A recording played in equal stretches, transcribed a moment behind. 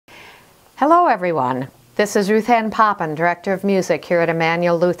Hello everyone. This is Ruth Ann Poppen, Director of Music here at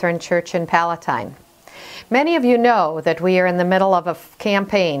Emmanuel Lutheran Church in Palatine. Many of you know that we are in the middle of a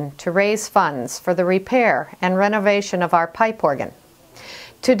campaign to raise funds for the repair and renovation of our pipe organ.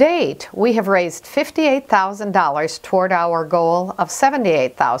 To date, we have raised $58,000 toward our goal of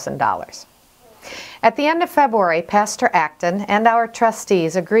 $78,000. At the end of February, Pastor Acton and our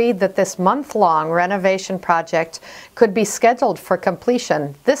trustees agreed that this month-long renovation project could be scheduled for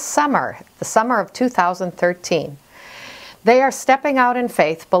completion this summer, the summer of 2013. They are stepping out in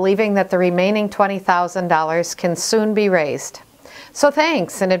faith, believing that the remaining $20,000 can soon be raised. So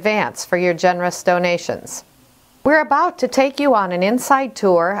thanks in advance for your generous donations. We're about to take you on an inside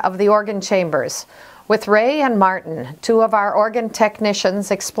tour of the organ chambers, with Ray and Martin, two of our organ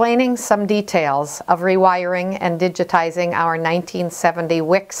technicians, explaining some details of rewiring and digitizing our 1970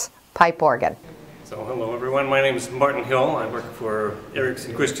 Wix pipe organ. So hello everyone, my name is Martin Hill. I work for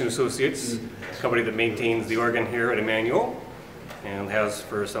Erickson Christian Associates, a company that maintains the organ here at Emmanuel and has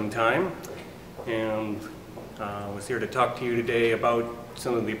for some time. And I was here to talk to you today about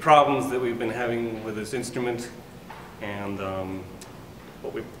some of the problems that we've been having with this instrument and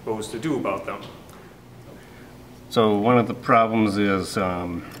what we propose to do about them. So one of the problems is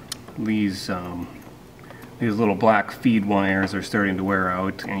these little black feed wires are starting to wear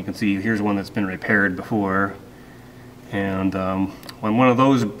out, and you can see here's one that's been repaired before. And when one of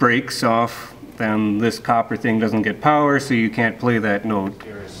those breaks off, then this copper thing doesn't get power, so you can't play that note.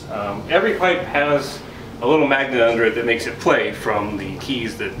 Every pipe has a little magnet under it that makes it play from the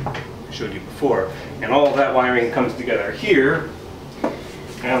keys that I showed you before, and all of that wiring comes together here.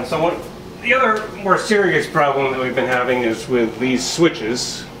 And so the other more serious problem that we've been having is with these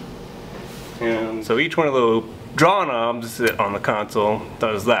switches. And so each one of the draw knobs on the console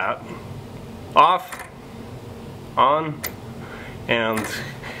does that. Off, on, and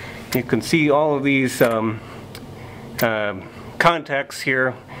you can see all of these contacts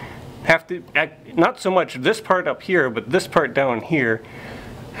here have to, not so much this part up here, but this part down here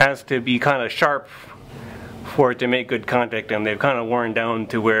has to be kind of sharp for it to make good contact, and they've kind of worn down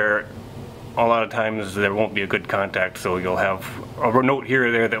to where a lot of times there won't be a good contact, so you'll have a note here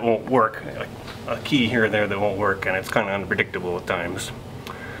or there that won't work, a key here or there that won't work, and it's kind of unpredictable at times.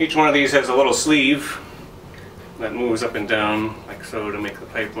 Each one of these has a little sleeve that moves up and down like so to make the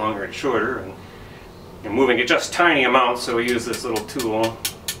pipe longer and shorter, and you're moving it just tiny amounts, so we use this little tool,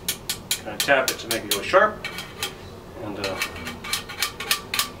 kind of tap it to make it go sharp and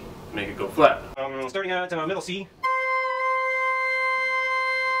make it go flat. Starting out at middle C.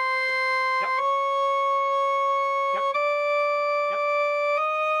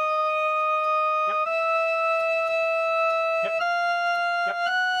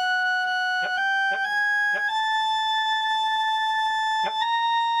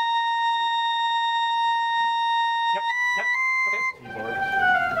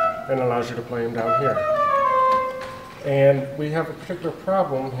 And allows you to play them down here. And we have a particular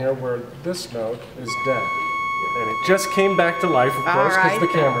problem here where this note is dead. And it just came back to life, of course, because the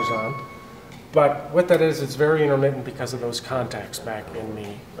camera's on. But what that is, it's very intermittent because of those contacts back in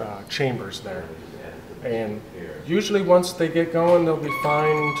the chambers there. And usually once they get going, they'll be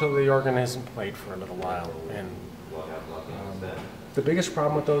fine until the organ isn't played for a little while. And the biggest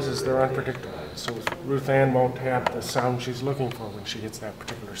problem with those is they're unpredictable. So Ruth Ann won't have the sound she's looking for when she hits that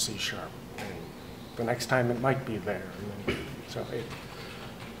particular C sharp. And the next time it might be there. So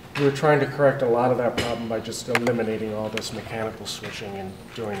we're trying to correct a lot of that problem by just eliminating all this mechanical switching and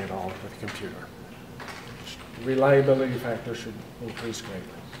doing it all with a computer. Reliability factor should increase greatly.